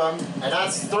both of them, and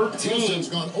that's 13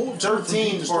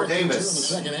 for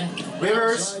Davis.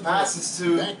 Rivers passes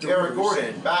to Eric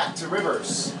Gordon. Back to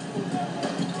Rivers.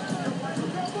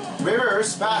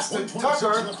 Rivers passed to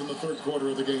Tucker. In the third quarter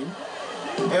of the game.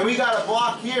 And we got a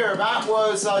block here. That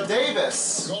was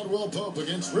Davis. Caldwell Pope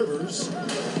against Rivers.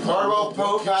 Caldwell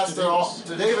Pope passed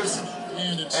to Davis.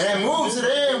 And then moves it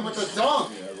in with the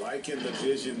dunk. Liking the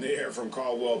vision there from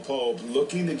Caldwell Pope,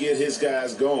 looking to get his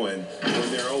guys going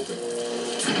when they're open.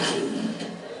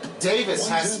 Davis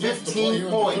has 15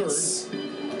 points.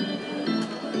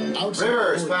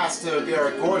 Rivers passed to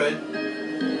Eric Gordon.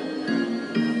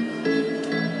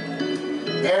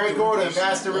 Eric Gordon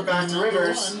passed it back to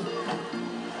Rivers.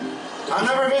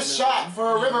 Another missed shot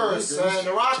for Rivers, and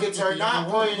the Rockets are not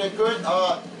playing a good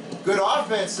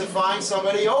offense to find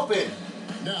somebody open.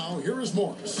 Now, here is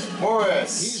Morris.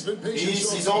 Morris.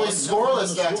 He's only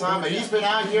scoreless that time, but he's been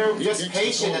out here just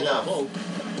patient enough.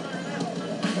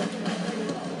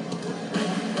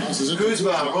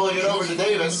 Kuzma rolling it over to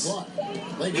Davis.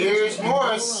 Here's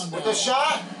Morris with the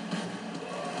shot.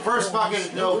 First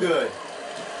bucket, no good.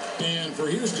 And for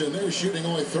Houston, they're shooting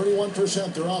only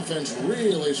 31%. Their offense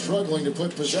really struggling to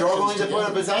put possession. Struggling to put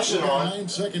a possession on.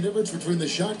 9-second difference between the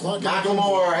shot clock.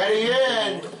 McLemore heading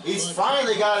in. He's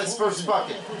finally got his first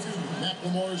bucket.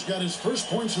 McLemore's got his first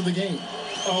points of the game.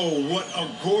 Oh, what a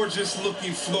gorgeous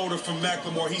looking floater from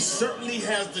McLemore. He certainly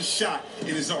has the shot in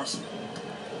his arsenal.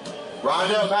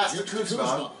 Rondo pass to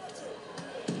Kuzma.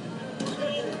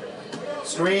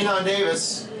 Screen on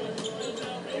Davis.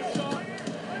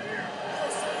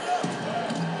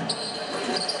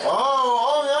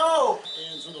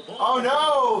 Oh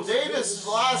no! Davis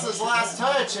lost his last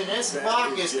touch, and his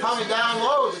clock is coming down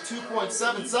low to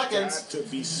 2.7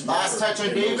 seconds. Last touch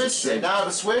on Davis, and now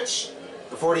the switch.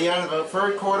 Before the end of the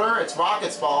third quarter, it's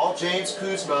Rockets ball. James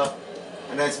Kuzma,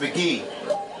 and then it's McGee.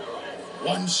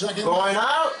 1 second. Going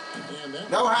out.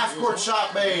 No half-court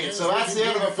shot made, so that's the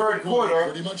end of the third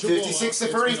quarter.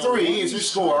 56-33 is your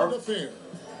score.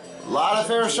 A lot of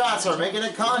fair shots are making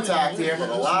a contact here, but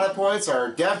a lot of points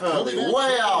are definitely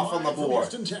way off on the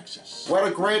board. What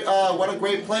a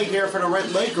great play here for the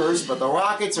Red Lakers, but the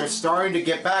Rockets are starting to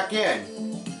get back in.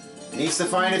 It needs to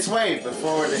find its way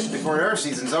before their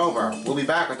season's over. We'll be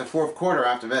back with the fourth quarter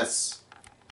after this.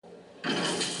 We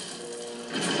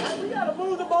gotta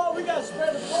move the ball, we gotta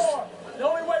spread the floor. The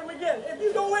only way we get it. If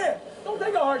you go in, don't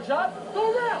take a hard shot,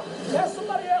 go around. Ask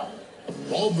somebody else.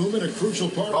 Ball movement, a crucial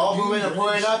part. Ball movement and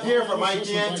putting up here for Mike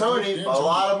D'Antoni. A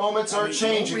lot of moments are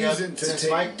changing since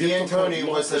Mike D'Antoni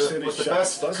was the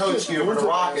best coach here for the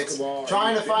Rockets,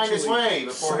 trying to find his way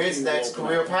before his next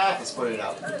career path is putting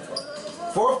up.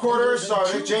 Fourth quarter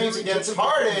started. James against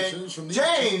Harden.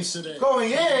 James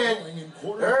going in.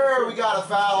 There we got a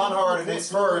foul on Harden. His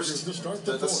first.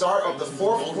 At the start of the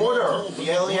fourth quarter.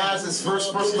 He only has his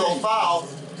first personal foul.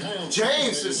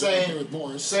 James is saying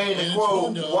to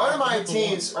quote, one of my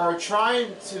teams are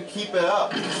trying to keep it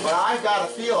up, but I've got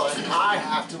a feeling I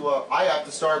have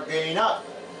to start getting up.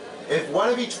 If one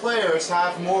of each players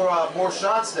have more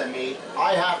shots than me,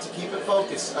 I have to keep it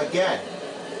focused again.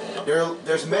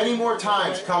 There's many more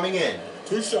times coming in.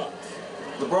 2 shots.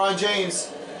 LeBron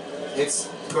James, it's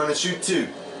going to shoot 2.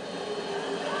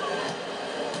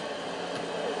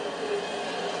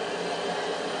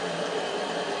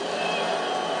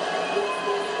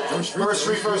 First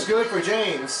free throw is good for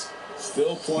James.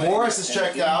 Still playing. Morris is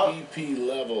checked out. MVP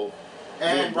level.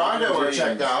 And Rondo are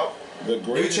checked out.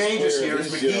 New changes here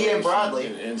is McGee and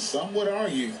Bradley. And some would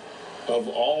argue of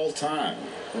all time.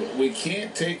 We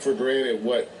can't take for granted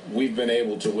what we've been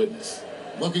able to witness.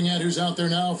 Looking at who's out there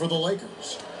now for the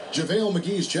Lakers. JaVale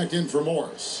McGee's checked in for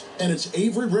Morris. And it's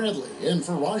Avery Bradley in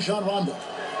for Rajon Rondo.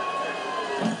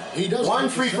 He does one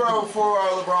free throw for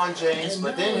LeBron James,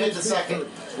 but then hit the second.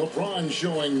 LeBron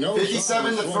showing no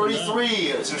 57 to 33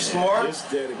 is their score.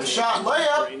 The shot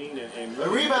layup. They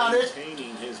rebounded.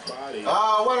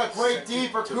 What a great D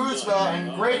for Kuzma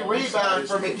and great rebound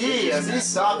for McGee as he's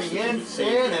stopping in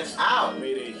and out.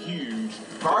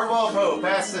 Cardwell Pope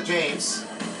pass to James.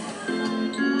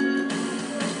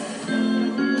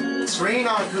 Screen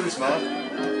on Kuzma.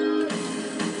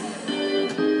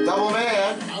 Double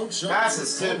man.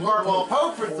 Passes to Cardwell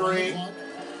Pope for 3.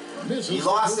 He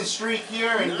lost his streak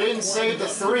here and didn't save the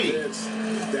 3.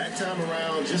 That time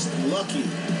around, just lucky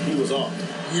he was off.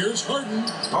 Here's Harden.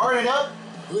 Harden up.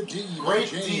 Good D. Great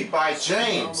D by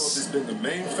James. Has been the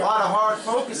main A lot of hard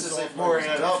focuses in pouring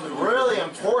it up. Really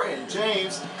important.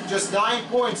 James, just 9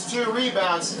 points, 2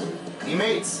 rebounds. He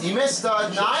missed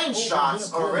 9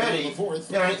 shots already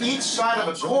on each side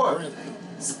of the court.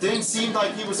 Didn't seem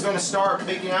like he was going to start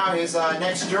making out his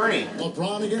next journey.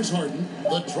 LeBron against Harden.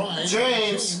 The drive.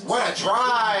 James, what a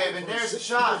drive, and there's the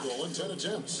shot. A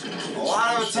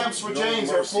lot of attempts for James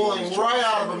are pulling right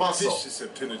out of the muscle.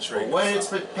 But when it's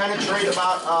penetrated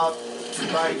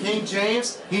by King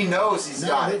James, he knows he's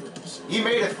got it. He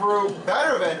made it through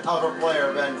better than other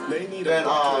player than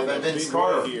Vince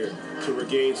Carter. Here to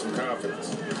regain some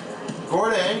confidence.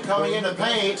 Gordon coming in the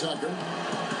paint.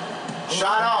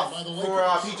 Shot off for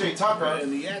P.J. Tucker.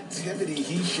 And the activity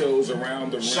he shows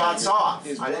around the rim. Shots off.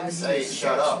 I didn't say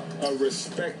shut up. A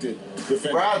respected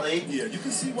defender. Bradley. Yeah, you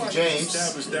can see why James. he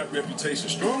established that reputation.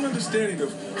 Strong understanding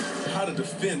of how to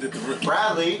defend at the rim.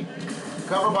 Bradley,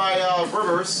 covered by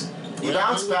Rivers. He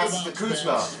bounced passes to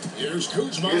Kuzma. Here's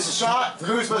Kuzma. Here's the shot.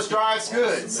 Kuzma's drive's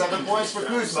good. 7 points for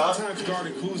Kuzma. Sometimes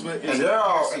guarding Kuzma is And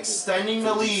they're extending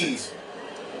the lead.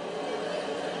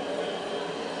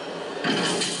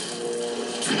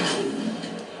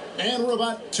 And we're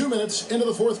about 2 minutes into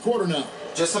the fourth quarter now.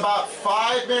 Just about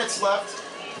 5 minutes left.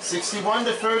 61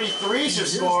 to 33 is your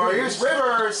score. Here's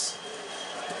Rivers.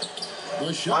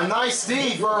 A nice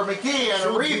D for McGee and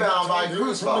a rebound by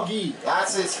Kuzma.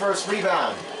 That's his first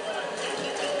rebound.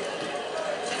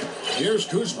 Here's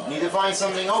Kuzma. Need to find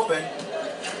something open.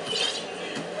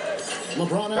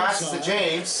 LeBron passes to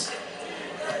James.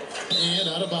 And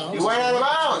out of bounds. He went out of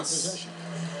bounds.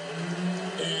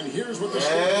 And here's what the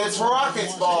it's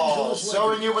Rockets ball,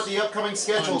 showing you what the upcoming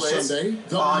schedule is.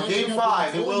 On Game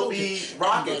 5, it will be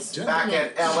Rockets back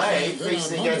at LA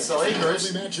facing against the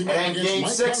Lakers. And then Game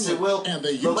 6, it will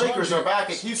the Lakers are back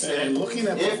at Houston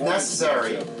if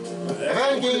necessary. And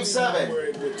then Game 7,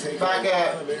 back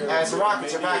as the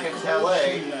Rockets are back at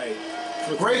LA.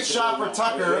 Great shot for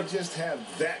Tucker. That's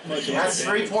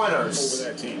 3-pointers.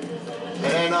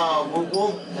 And then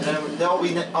that'll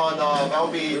be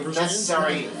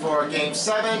necessary for Game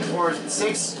 7 or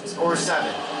 6 or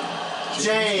 7.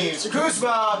 James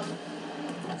Kuzma,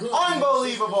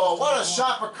 unbelievable! What a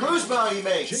shot for Kuzma he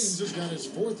makes.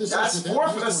 That's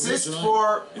 4th assist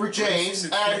for James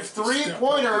and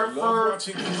 3-pointer for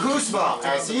Kuzma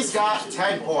as he's got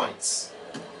 10 points.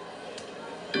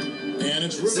 And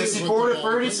it's 64 to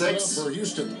 36. For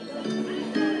Houston.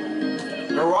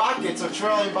 The Rockets are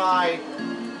trailing by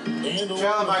 28.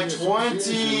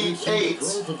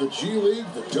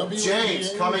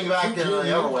 James coming back in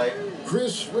the other way.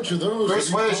 Chris, which of those?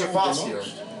 Chris, what is your thoughts here?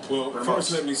 Well,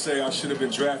 first let me say I should have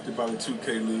been drafted by the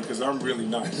 2K League because I'm really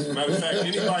nice. Matter of fact,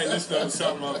 anybody listening to the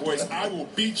sound of my voice, I will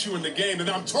beat you in the game that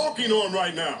I'm talking on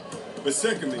right now. But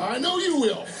secondly, I know you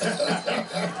will.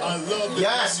 I love the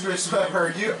Yes, Chris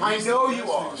Pepper, I know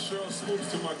you are. Cheryl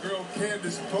Swoops to my girl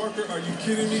Candace Parker. Are you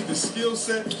kidding me? The skill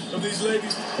set of these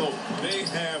ladies, oh, they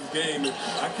have game. And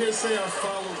I can't say I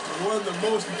follow one the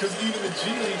most because even the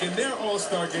G League and their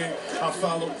All-Star game, I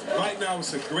follow. Right now,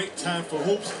 it's a great time for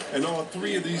hoops, and all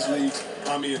three of these leagues,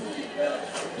 I'm in.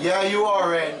 Yeah, you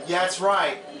are in. Yeah, that's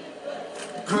right.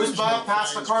 Kuzma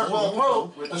past the Cardwell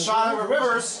Pope with the shot over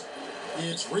Rivers.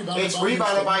 It's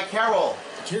rebounded, by Carroll.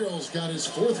 Carroll's got his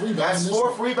 4th rebound. That's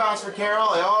 4th rebounds for Carroll.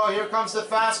 Oh, here comes the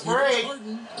fast break.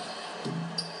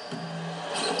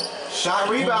 Shot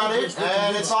rebounded,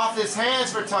 and it's off his hands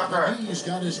for Tucker. He's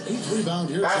got his 8th rebound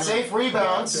here. That's 8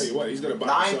 rebounds. I'll tell you what, he's gonna buy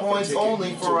 9 points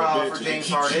only for James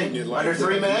Harden. Under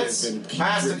 3 minutes.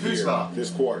 Pass to Kuzma. This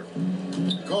quarter.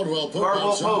 Caldwell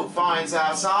Pope finds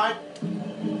outside.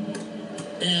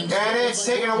 And it's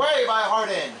taken away by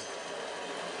Harden.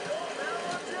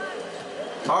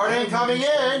 Harden coming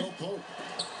in.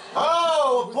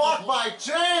 Oh, blocked by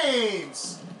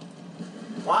James.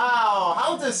 Wow,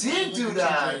 how does he do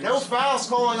that? No fouls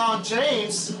calling on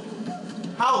James.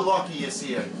 How lucky is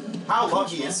he? How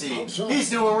lucky is he?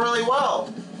 He's doing really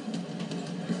well.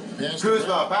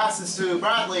 Kuzma passes to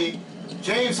Bradley.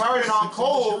 James Harden on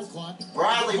cold.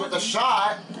 Bradley with the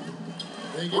shot.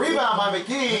 Rebound by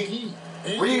McGee.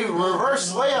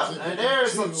 Reverse layup. And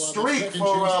there's a streak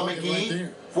for McGee.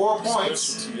 4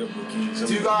 points.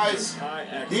 Two guys,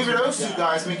 even those two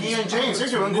guys, McGee and James, they're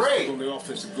doing great.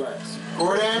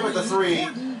 Gordon with the 3.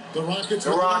 The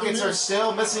Rockets are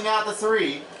still missing out the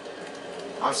 3.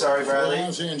 I'm sorry, Bradley.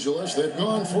 Los Angeles, they've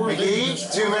gone for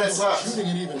McGee, 2 minutes left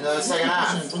in the second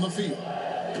half. From the field.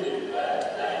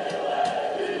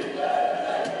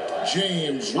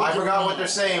 James. I forgot what they're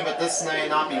saying, but this may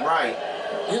not be right.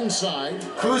 Inside.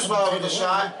 Kuzma with the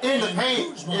shot in the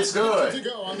paint is good.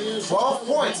 12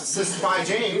 points assisted by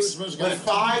James with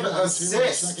 5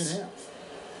 assists.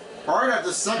 Part of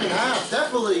the second half,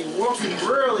 definitely working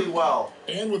really well.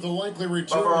 And with the likely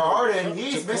return but for Harden,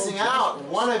 he's missing out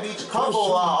one of each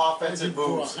couple offensive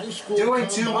moves. Doing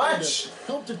too much.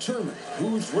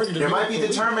 There might be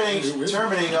determining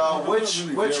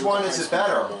which one is it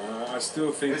better. I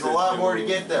still think there's a lot more to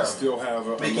get there. Still have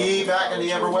McGee back in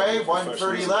the other way,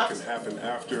 1:30 left. Can happen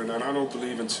after, and I don't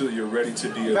believe until you're ready to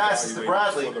be passes to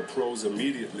Bradley for the pros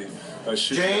immediately.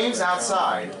 James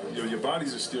outside. Your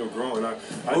bodies are still growing.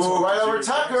 Ooh, right over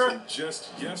Tucker. Just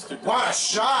yesterday. What a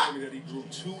shot! That he grew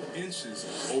 2 inches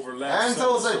over last and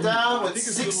throws it down with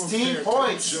 16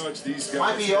 points.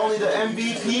 Might be only the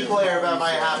MVP player that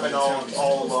might happen all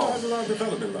alone.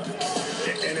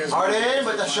 Harden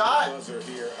with the shot.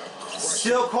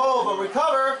 Still cold, but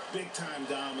recover. Big time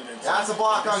dominance. That's a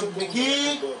block on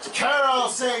McGee. Carroll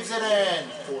saves it in.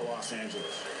 For Los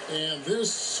Angeles. And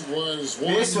this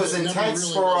was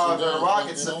intense for the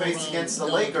Rockets to face against the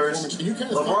Lakers.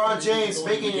 LeBron James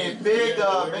making a big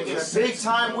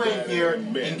time win here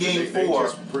in Game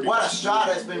 4. What a shot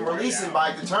has been releasing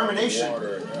by determination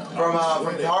from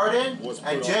Harden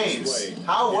and James.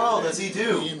 How well does he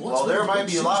do? Well, there might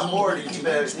be a lot more to keep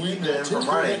it from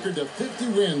running.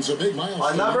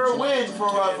 Another win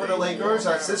for the Lakers.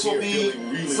 As this will be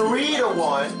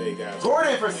 3-1.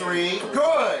 Gordon for 3.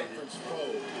 Good.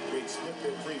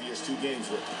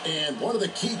 And one of the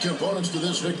key components to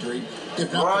this victory,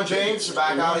 LeBron James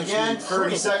back out again,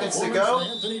 30 seconds to go.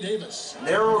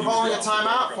 They were calling a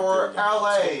timeout for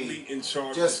LA.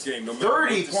 Just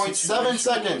 30.7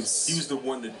 seconds.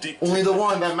 Only the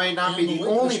one that might not be the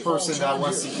only person that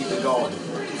wants to keep it going.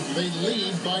 They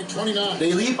lead by 29.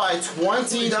 They lead by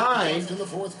 29,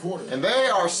 and they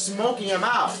are smoking them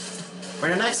out. For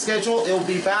the next schedule, it will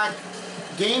be back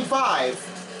Game 5.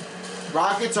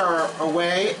 Rockets are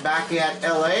away back at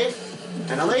LA,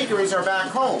 and the Lakers are back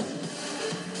home.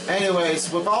 Anyways,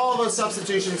 with all the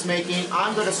substitutions making,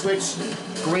 I'm going to switch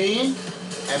Green,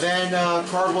 and then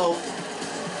Cardwell,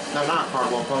 no, not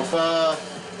Cardwell Pope, well,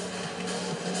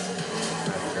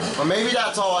 maybe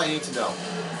that's all I need to know.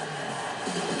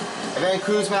 And then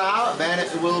Kuzma out, then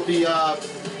it will be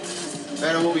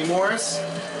Morris,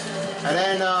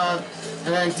 and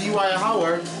then D.Y.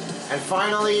 Howard, and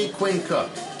finally Quinn Cook.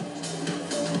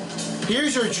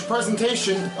 Here's your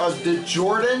presentation of the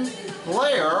Jordan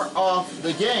player of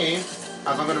the game.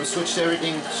 As I'm going to switch to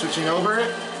everything, switching over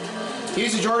it.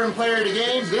 Here's the Jordan player of the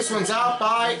game. This one's out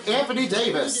by Anthony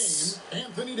Davis.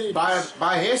 Anthony Davis.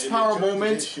 By his power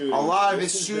moment, a lot of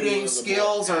his shooting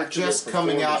skills are just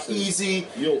coming out easy.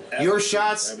 Your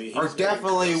shots are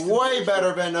definitely way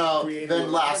better than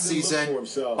last season.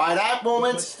 By that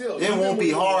moment, it won't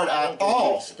be hard at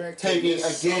all taking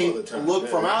a game to look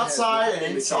from outside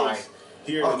and inside.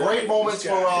 A great moment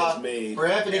for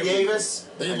Anthony Davis,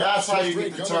 and that's how you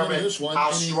can determine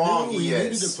how strong he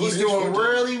is. He's doing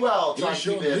really well trying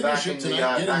to keep it back in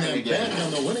the game.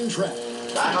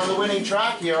 Back on the winning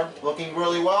track here, looking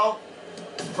really well.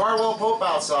 Cardwell Pope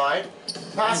outside.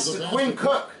 Pass to Quinn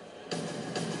Cook.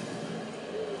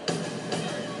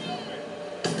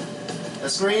 The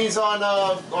screen's on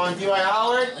D.Y.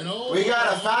 Howard. We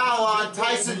got a foul on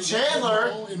Tyson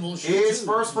Chandler. His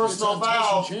first personal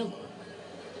foul.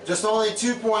 Just only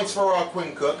 2 points for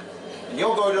Quinn Cook. And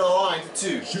he'll go to the line for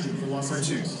two.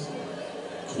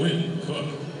 Quinn Cook.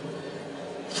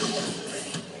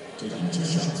 Taking 2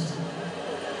 shots.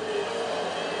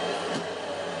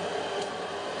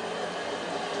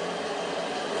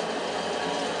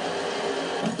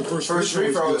 The first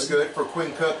free throw was good for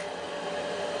Quinn Cook.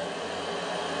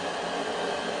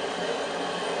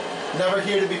 Never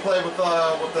here to be played with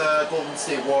the Golden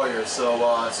State Warriors. So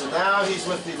now he's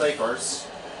with the Lakers.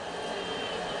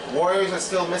 Warriors are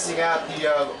still missing out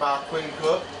about Quinn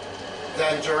Cook,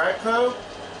 then Jerebko,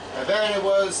 and then it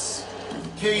was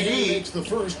KD, the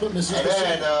first, but misses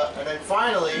and then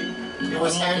finally it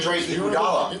was Andre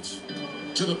Iguodala.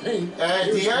 To the paint,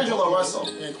 and D'Angelo Russell.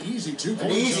 An easy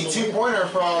 2-pointer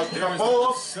from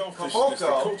Caboclo.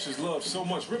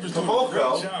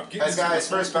 Has got his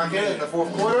first bucket in the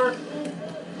fourth quarter.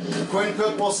 Quinn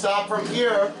Cook will stop from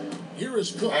here. Here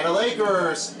is Cook. And the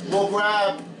Lakers will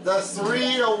grab the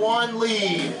 3-1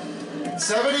 lead.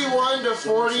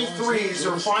 71-43 is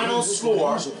their final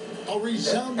score.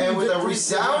 And with a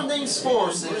resounding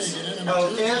scores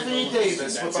of Anthony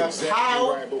Davis with a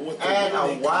pow and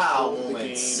a wow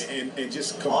moments.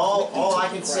 All I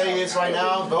can say is right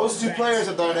now, those two players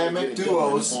are dynamic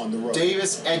duos,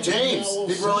 Davis and James,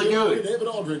 did really good.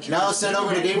 Now let's send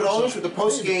over to David Aldridge with the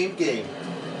post-game game.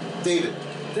 David.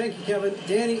 Thank you, Kevin.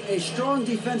 Danny, a strong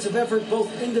defensive effort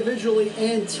both individually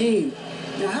and team.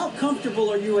 Now, how comfortable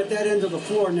are you at that end of the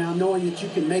floor now, knowing that you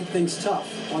can make things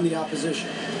tough on the opposition?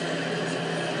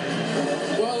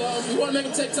 Well, we want to make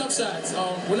them take tough shots.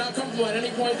 We're not comfortable at any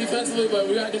point defensively, but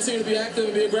we got to continue to be active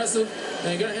and be aggressive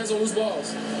and get our hands on loose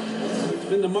balls. It's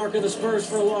been the mark of the Spurs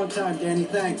for a long time, Danny.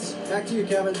 Thanks. Back to you,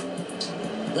 Kevin.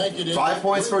 Thank you, Danny. 5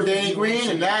 points for Danny Green,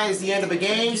 and that is the end of the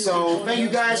game. So thank you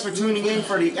guys for tuning in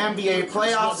for the NBA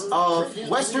playoffs of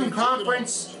Western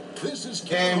Conference.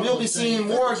 And we'll be seeing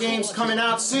more games coming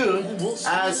out soon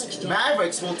as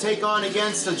Mavericks will take on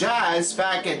against the Jazz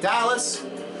back at Dallas.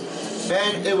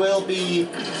 Then it will be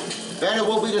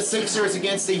the Sixers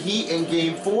against the Heat in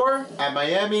Game 4 at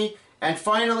Miami. And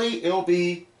finally, it will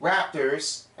be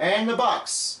Raptors and the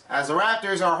Bucks, as the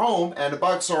Raptors are home and the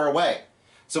Bucks are away.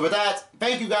 So with that,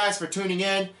 thank you guys for tuning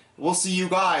in. We'll see you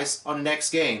guys on the next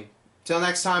game. Till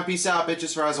next time, peace out,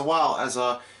 bitches, for as well as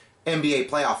a NBA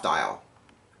playoff dial.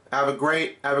 Have a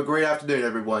great afternoon,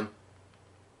 everyone.